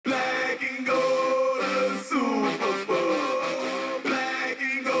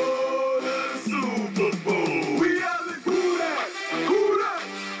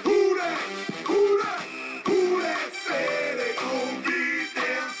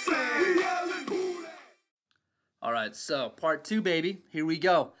All right, so part two, baby. Here we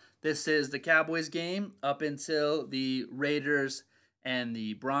go. This is the Cowboys game up until the Raiders and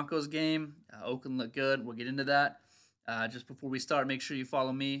the Broncos game. Oakland looked good. We'll get into that. Just before we start, make sure you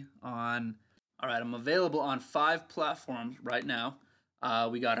follow me on. All right, I'm available on 5 platforms right now.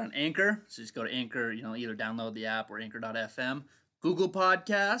 We got on Anchor, so just go to Anchor. Either download the app or Anchor.fm. Google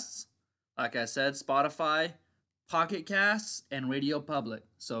Podcasts, like I said, Spotify, Pocket Casts, and Radio Public.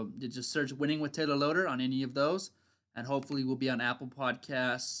 So you just search Winning with Taylor Loader on any of those, and hopefully we'll be on Apple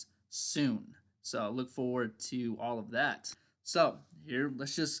Podcasts soon. So look forward to all of that. So here,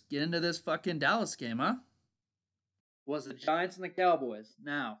 let's just get into this fucking Dallas game, huh? Was the Giants and the Cowboys.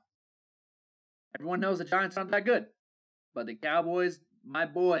 Now, everyone knows the Giants aren't that good, but the Cowboys, my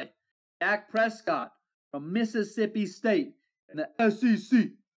boy, Dak Prescott from Mississippi State in the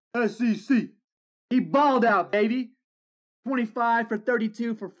SEC. He balled out, baby. 25 for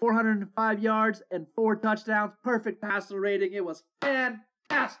 32 for 405 yards and 4 touchdowns. Perfect passer rating. It was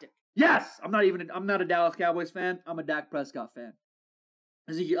fantastic. Yes, I'm not a Dallas Cowboys fan. I'm a Dak Prescott fan.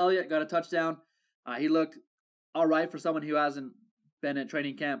 Ezekiel Elliott got a touchdown. He looked all right for someone who hasn't been at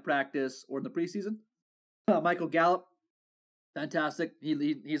training camp, practice, or in the preseason. Michael Gallup, fantastic.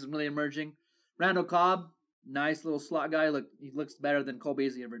 He's really emerging. Randall Cobb, nice little slot guy. He looks better than Cole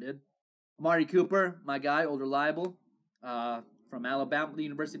Beasley ever did. Amari Cooper, my guy, old reliable, from Alabama, the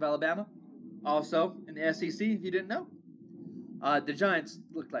University of Alabama. Also in the SEC, if you didn't know. The Giants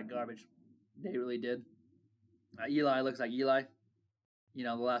looked like garbage. They really did. Eli looks like Eli.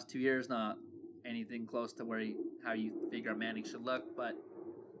 The last 2 years, not anything close to how you figure Manning should look, but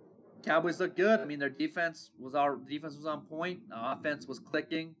Cowboys look good. I mean, their defense was on point. Offense was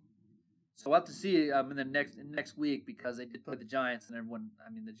clicking. So we'll have to see in the next week, because they did play the Giants, and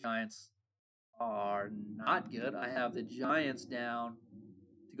the Giants are not good. I have the Giants down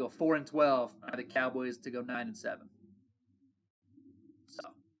to go 4-12. I have the Cowboys to go 9-7. So,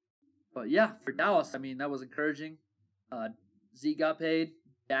 but yeah, for Dallas, that was encouraging. Zeke got paid.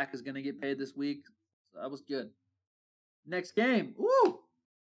 Dak is going to get paid this week. So that was good. Next game. Woo!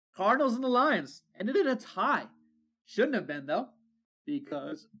 Cardinals and the Lions. Ended in a tie. Shouldn't have been, though,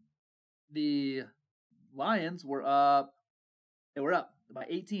 because the Lions were up. They were up by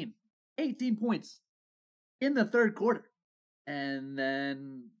 18. 18 points in the third quarter. And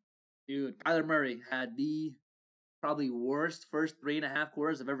then, Kyler Murray had the probably worst first 3.5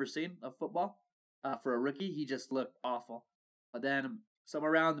 quarters I've ever seen of football. For a rookie, he just looked awful. But then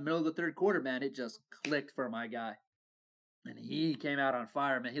somewhere around the middle of the third quarter, man, it just clicked for my guy. And he came out on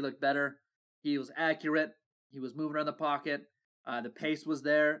fire, man. He looked better. He was accurate. He was moving around the pocket. The pace was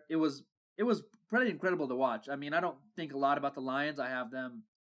there. It was pretty incredible to watch. I don't think a lot about the Lions. I have them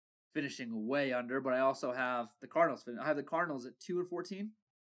finishing way under, but I also have the Cardinals. I have the Cardinals at 2-14,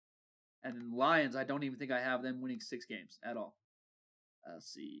 and then Lions, I don't even think I have them winning 6 games at all.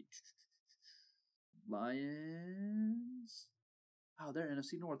 Let's see, Lions. Oh, they're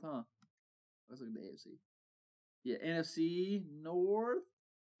NFC North, huh? Let's look at the AFC. Yeah, NFC North.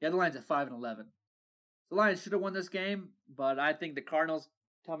 Yeah, the Lions at 5-11. The Lions should have won this game, but I think the Cardinals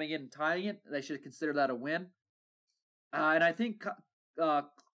coming in and tying it, they should consider that a win. And I think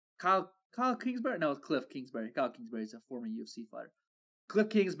Kyle Kingsbury? No, it's Cliff Kingsbury. Kyle Kingsbury is a former UFC fighter. Cliff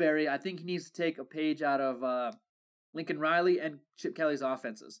Kingsbury, I think he needs to take a page out of Lincoln Riley and Chip Kelly's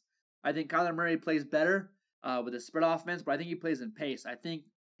offenses. I think Kyler Murray plays better with a spread offense, but I think he plays in pace. I think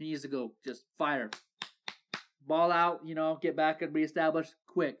he needs to go just fire. Ball out, get back and reestablish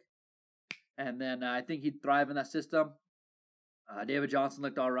quick. And then I think he'd thrive in that system. David Johnson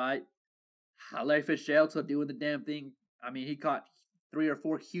looked all right. Larry Fitzgerald still doing the damn thing. He caught 3 or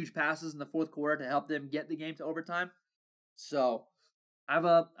 4 huge passes in the fourth quarter to help them get the game to overtime. So I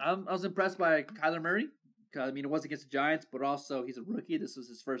was impressed by Kyler Murray. It was against the Giants, but also he's a rookie. This was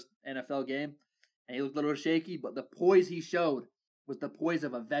his first NFL game, and he looked a little shaky. But the poise he showed was the poise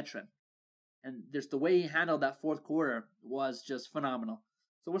of a veteran, and just the way he handled that fourth quarter was just phenomenal.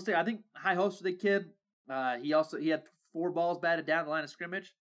 So we'll see. I think high hopes for the kid. He had 4 balls batted down the line of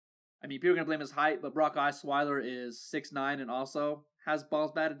scrimmage. People are going to blame his height, but Brock Osweiler is 6'9" and also has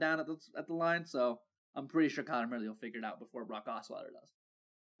balls batted down at the line. So I'm pretty sure Kyler Murray will figure it out before Brock Osweiler does.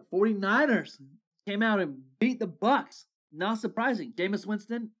 The 49ers came out and beat the Bucs. Not surprising. Jameis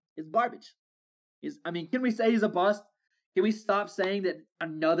Winston is garbage. Can we say he's a bust? Can we stop saying that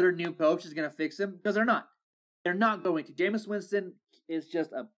another new coach is going to fix him? Because they're not. They're not going to. Jameis Winston is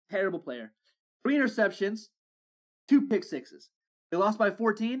just a terrible player. 3 interceptions, 2 pick sixes. They lost by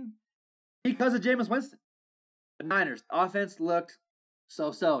 14 because of Jameis Winston. The Niners, offense looked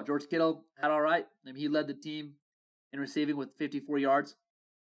so-so. George Kittle had all right. He led the team in receiving with 54 yards.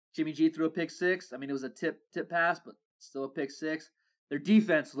 Jimmy G threw a pick six. I mean, it was a tip pass, but still a pick six. Their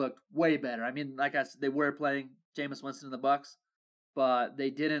defense looked way better. I mean, like I said, they were playing Jameis Winston in the Bucks, but they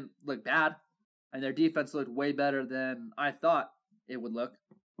didn't look bad, and their defense looked way better than I thought it would look.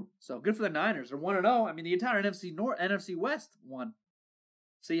 So good for the Niners. They're 1-0. I mean, the entire NFC West won.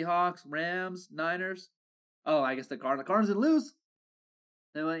 Seahawks, Rams, Niners. Oh, I guess the Cardinals didn't lose.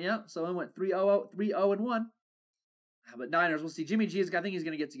 They went, yeah, so it went 3-0-1. But Niners, we'll see. Jimmy G, I think he's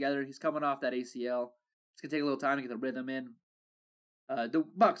going to get together. He's coming off that ACL. It's going to take a little time to get the rhythm in. The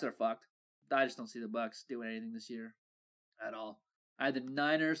Bucks are fucked. I just don't see the Bucks doing anything this year at all. I had the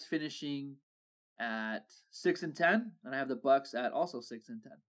Niners finishing at 6-10, and I have the Bucks at also 6-10.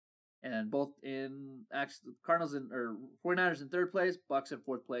 And both in actually Cardinals or 49ers in third place, Bucks in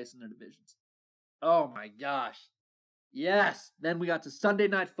fourth place in their divisions. Oh my gosh. Yes. Then we got to Sunday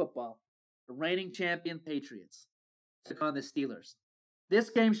Night Football. The reigning champion Patriots took on the Steelers.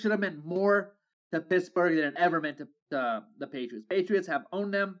 This game should have meant more to Pittsburgh than it ever meant to the Patriots. Patriots have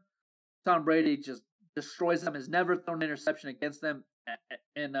owned them. Tom Brady just destroys them. Has never thrown an interception against them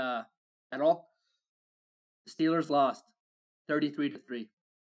at all. The Steelers lost 33-3.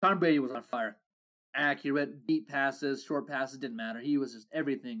 Tom Brady was on fire. Accurate, deep passes, short passes, didn't matter. He was just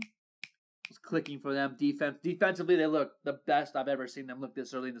everything was clicking for them. Defensively, they look the best I've ever seen them look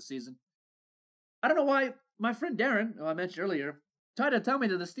this early in the season. I don't know why my friend Darren, who I mentioned earlier, tried to tell me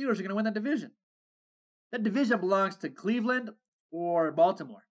that the Steelers are going to win that division. That division belongs to Cleveland or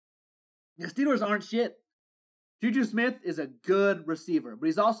Baltimore. The Steelers aren't shit. Juju Smith is a good receiver, but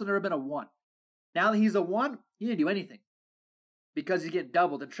he's also never been a 1. Now that he's a 1, he didn't do anything because he's getting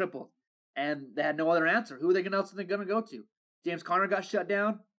doubled and tripled, and they had no other answer. Who are they going to go to? James Conner got shut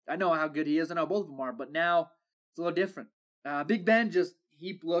down. I know how good he is. I know both of them are, but now it's a little different. Big Ben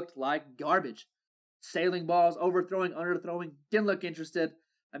he looked like garbage. Sailing balls, overthrowing, underthrowing, didn't look interested.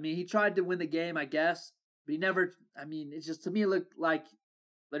 I mean, he tried to win the game, I guess, but he never, I mean, it's just, to me, it looked like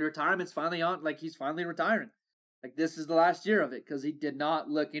the retirement's finally on, like he's finally retiring. Like this is the last year of it because he did not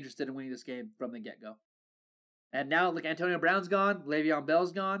look interested in winning this game from the get-go. And now, look, Antonio Brown's gone, Le'Veon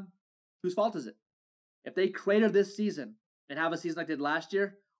Bell's gone. Whose fault is it? If they crater this season and have a season like they did last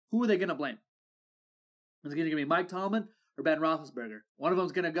year, who are they going to blame? Is it going to be Mike Tomlin or Ben Roethlisberger? One of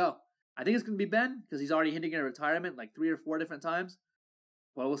them's going to go. I think it's going to be Ben because he's already hinting at retirement like 3 or 4 different times.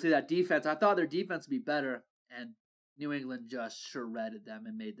 Well, we'll see that defense. I thought their defense would be better, and New England just shredded them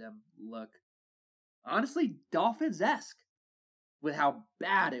and made them look, honestly, Dolphins-esque with how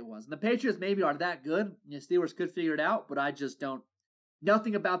bad it was. And the Patriots maybe are that good. The Steelers could figure it out, but I just don't.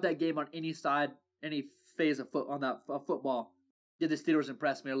 Nothing about that game on any side, any phase of football, did the Steelers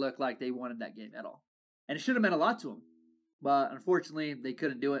impress me or look like they wanted that game at all. And it should have meant a lot to them. But unfortunately, they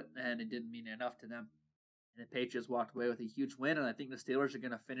couldn't do it, and it didn't mean enough to them. And the Patriots walked away with a huge win, and I think the Steelers are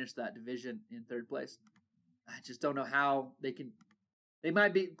going to finish that division in third place. I just don't know how they can. They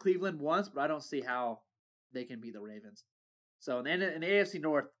might beat Cleveland once, but I don't see how they can beat the Ravens. So in the AFC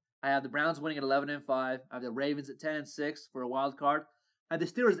North, I have the Browns winning at 11-5. I have the Ravens at 10-6 for a wild card. I have the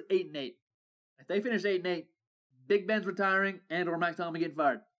Steelers at 8-8. If they finish 8-8, Big Ben's retiring and or Mike Tomlin getting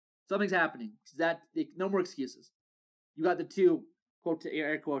fired. Something's happening. No more excuses. You got the two, quote to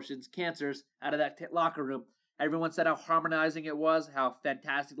air quotations, cancers out of that locker room. Everyone said how harmonizing it was, how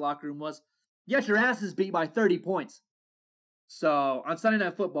fantastic the locker room was. Yet your ass is beat by 30 points. So on Sunday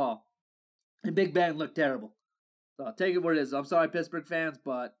Night Football, and Big Ben looked terrible. So I'll take it where it is. I'm sorry, Pittsburgh fans,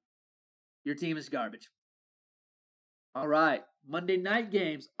 but your team is garbage. All right, Monday night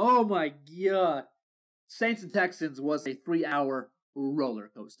games. Oh my God. Saints and Texans was a 3-hour roller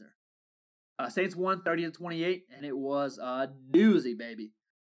coaster. Saints won 30-28, and it was a doozy, baby.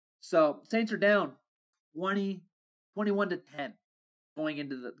 So Saints are down 21-10 going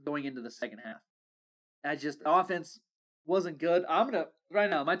into the second half. The offense wasn't good. Right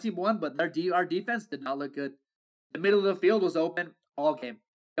now, my team won, but our defense did not look good. The middle of the field was open all game.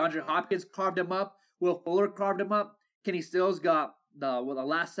 DeAndre Hopkins carved him up. Will Fuller carved him up. Kenny Stills got the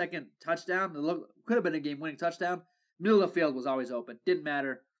last-second touchdown. Could have been a game-winning touchdown. Middle of the field was always open. Didn't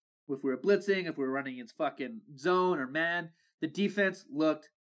matter if we were blitzing, if we were running against fucking zone or man. The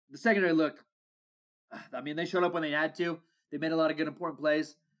secondary looked, I mean, they showed up when they had to. They made a lot of good, important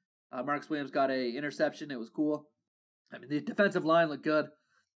plays. Marcus Williams got an interception. It was cool. I mean, the defensive line looked good.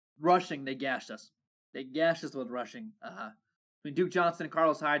 Rushing, they gashed us. They gashed us with rushing. Duke Johnson and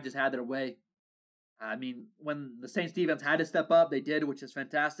Carlos Hyde just had their way. I mean, when the Saints defense had to step up, they did, which is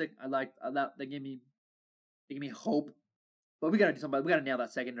fantastic. I liked that. They gave me hope. But we got to do something. We got to nail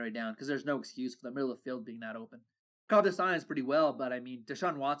that secondary down because there's no excuse for the middle of the field being that open. Called this science pretty well, but I mean,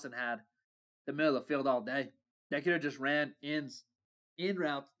 Deshaun Watson had the middle of the field all day. They could have just ran ins in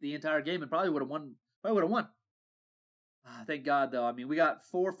route the entire game and probably would have won. Probably would have won. Thank God, though. I mean, we got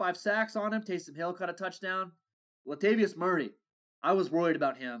 4 or 5 sacks on him. Taysom Hill caught a touchdown. Latavius Murray, I was worried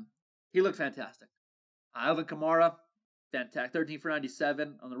about him. He looked fantastic. Alvin Kamara, fantastic. 13 for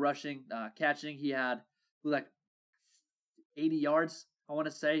 97 on the rushing, catching. He had like 80 yards, I want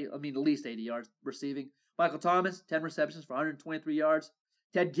to say. I mean, at least 80 yards receiving. Michael Thomas, 10 receptions for 123 yards.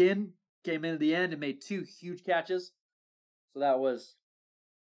 Ted Ginn came in at the end and made 2 huge catches. So that was,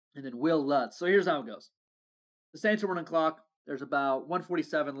 and then Will Lutz. So here's how it goes. The Saints are running clock. There's about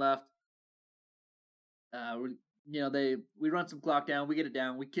 147 left. We run some clock down. We get it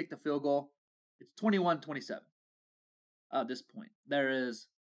down. We kick the field goal. It's 21-27 at this point. There is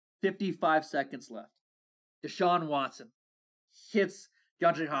 55 seconds left. Deshaun Watson hits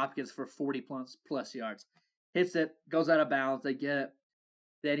DeAndre Hopkins for 40 plus yards. Hits it, goes out of bounds. They get it.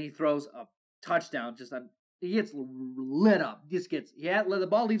 Then he throws a touchdown. He gets lit up. The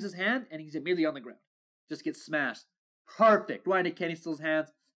ball leaves his hand, and he's immediately on the ground. Just gets smashed. Perfect. Ryan Kenny steals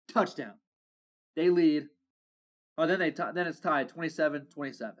hands. Touchdown. They lead. Oh, then it's tied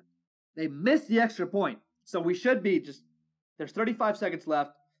 27-27. They missed the extra point. So we should be there's 35 seconds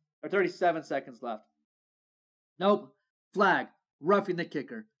left, or 37 seconds left. Nope. Flag. Roughing the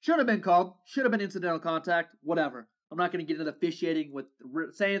kicker. Should have been called. Should have been incidental contact. Whatever. I'm not going to get into the officiating with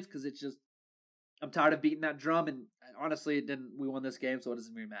the Saints because I'm tired of beating that drum, and honestly, we won this game, so it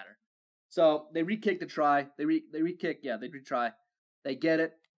doesn't really matter. So they re-kick the try. They re-kick. Yeah, they retry. They get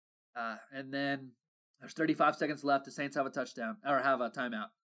it. And then there's 35 seconds left. The Saints have a touchdown, or have a timeout.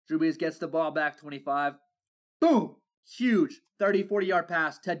 Drew Brees gets the ball back, 25. Boom! Huge 30, 40-yard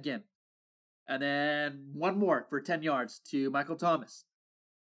pass, Ted Ginn. And then one more for 10 yards to Michael Thomas.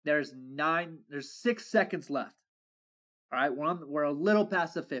 There's 6 seconds left. All right, we're a little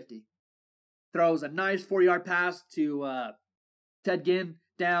past the 50. Throws a nice 4-yard pass to Ted Ginn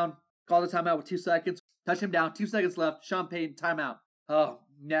down. Call the timeout with 2 seconds. Touch him down. 2 seconds left. Sean Payton timeout. Oh,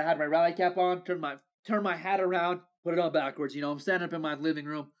 yeah, I had my rally cap on. Turn my hat around. Put it on backwards. I'm standing up in my living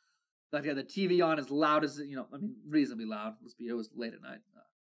room. Like I had the TV on as loud as reasonably loud. It was late at night.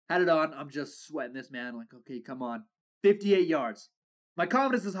 Had it on. I'm just sweating this, man. Like, okay, come on. 58 yards. My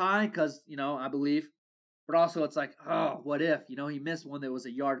confidence is high because I believe, but also it's like, oh, what if? He missed one that was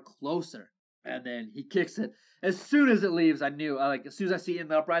a yard closer. And then he kicks it. As soon as it leaves, I knew. As soon as I see it in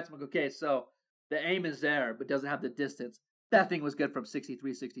the uprights, I'm like, okay, so the aim is there, but doesn't have the distance. That thing was good from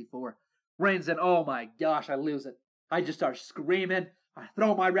 63, 64. Reigns in, oh my gosh, I lose it. I just start screaming. I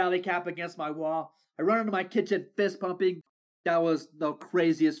throw my rally cap against my wall. I run into my kitchen, fist pumping. That was the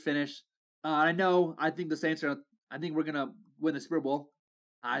craziest finish. I think the Saints I think we're going to win the Super Bowl.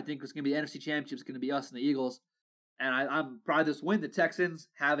 I think it's going to be NFC Championship. It's going to be us and the Eagles. And I'm proud of this win. The Texans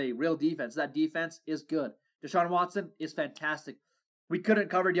have a real defense. That defense is good. Deshaun Watson is fantastic. We couldn't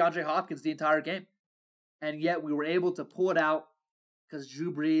cover DeAndre Hopkins the entire game. And yet we were able to pull it out because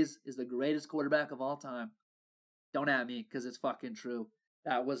Drew Brees is the greatest quarterback of all time. Don't at me because it's fucking true.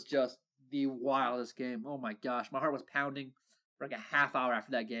 That was just the wildest game. Oh my gosh. My heart was pounding for like a half hour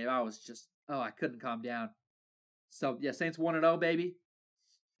after that game. I couldn't calm down. So, yeah, Saints 1-0, baby.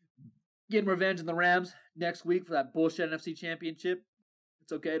 Getting revenge on the Rams next week for that bullshit NFC Championship.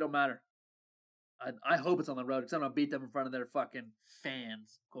 It's okay, it don't matter. I hope it's on the road because I'm going to beat them in front of their fucking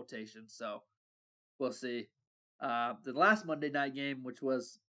fans, quotation. So, we'll see. The last Monday night game, which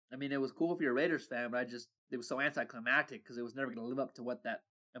was, it was cool if you're a Raiders fan, but it was so anticlimactic because it was never going to live up to what that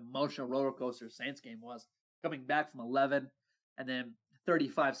emotional roller coaster Saints game was. Coming back from 11 and then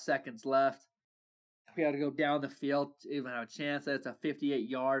 35 seconds left. We had to go down the field to even have a chance. That's a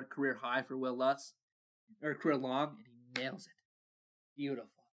 58-yard career high for Will Lutz, or career long, and he nails it. Beautiful.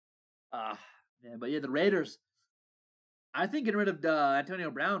 Man, but yeah, the Raiders. I think getting rid of Antonio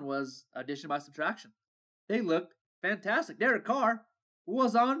Brown was addition by subtraction. They looked fantastic. Derek Carr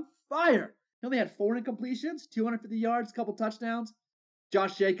was on fire. He only had 4 incompletions, 250 yards, couple touchdowns.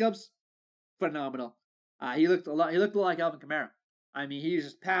 Josh Jacobs, phenomenal. He looked a lot like Alvin Kamara. He was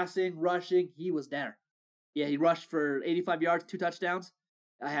just passing, rushing. He was there. Yeah, he rushed for 85 yards, 2 touchdowns.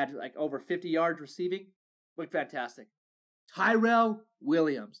 I had like over 50 yards receiving. Looked fantastic. Tyrell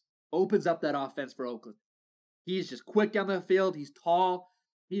Williams opens up that offense for Oakland. He's just quick down the field. He's tall.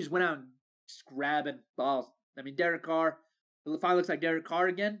 He just went out and just grabbing balls. Derek Carr. It finally looks like Derek Carr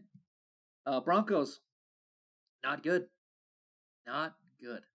again. Broncos, not good. Not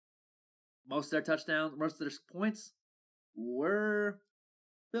good. Most of their touchdowns, most of their points were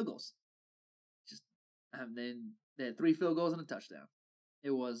field goals. They had 3 field goals and a touchdown.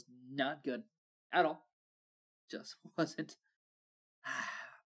 It was not good at all. Just wasn't.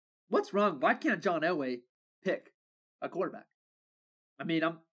 What's wrong? Why can't John Elway pick a quarterback? I mean,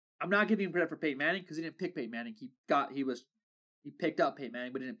 I'm not giving him credit for Peyton Manning because he didn't pick Peyton Manning. He picked up Peyton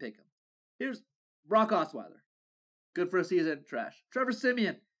Manning, but didn't pick him. Here's Brock Osweiler, good for a season, trash. Trevor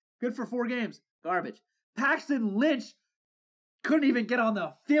Siemian, good for 4 games, garbage. Paxton Lynch couldn't even get on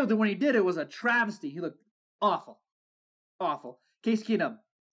the field, and when he did, it was a travesty. He looked awful, awful. Case Keenum,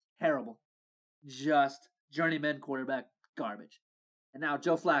 terrible, just journeyman quarterback, garbage. And now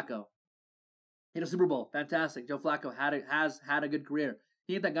Joe Flacco hit a Super Bowl, fantastic. Joe Flacco has had a good career.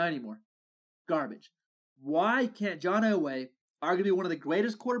 He ain't that guy anymore, garbage. Why can't John Elway, arguably one of the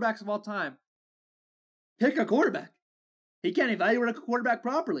greatest quarterbacks of all time, pick a quarterback? He can't evaluate a quarterback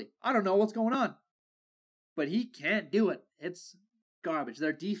properly. I don't know what's going on. But he can't do it. It's garbage.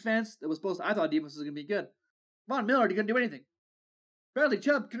 Their defense, I thought defense was going to be good. Von Miller couldn't do anything. Bradley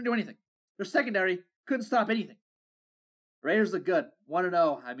Chubb couldn't do anything. Their secondary couldn't stop anything. Raiders look good.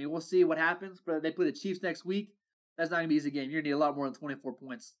 1-0. I mean, we'll see what happens. But they play the Chiefs next week. That's not going to be an easy game. You're going to need a lot more than 24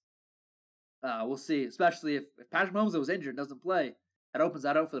 points. We'll see. Especially if Patrick Mahomes that was injured doesn't play. That opens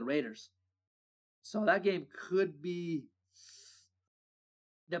that out for the Raiders. So that game could be,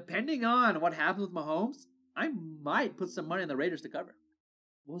 depending on what happens with Mahomes, I might put some money on the Raiders to cover.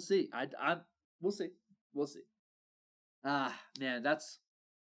 We'll see. We'll see. We'll see. Man, that's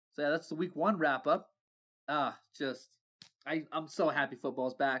the week 1 wrap up. I'm so happy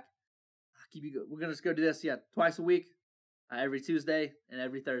football's back. We're gonna just go do this, twice a week, every Tuesday and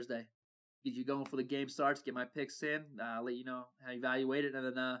every Thursday. Get you going for the game starts. Get my picks in. Let you know how you evaluate it, and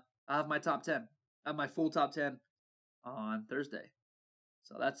then I'll have my top 10. I have my full top 10 on Thursday.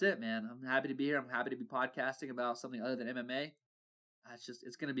 So that's it, man. I'm happy to be here. I'm happy to be podcasting about something other than MMA.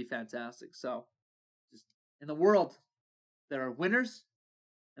 It's going to be fantastic. So, just in the world, there are winners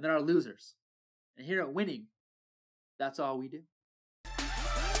and there are losers. And here at Winning, that's all we do.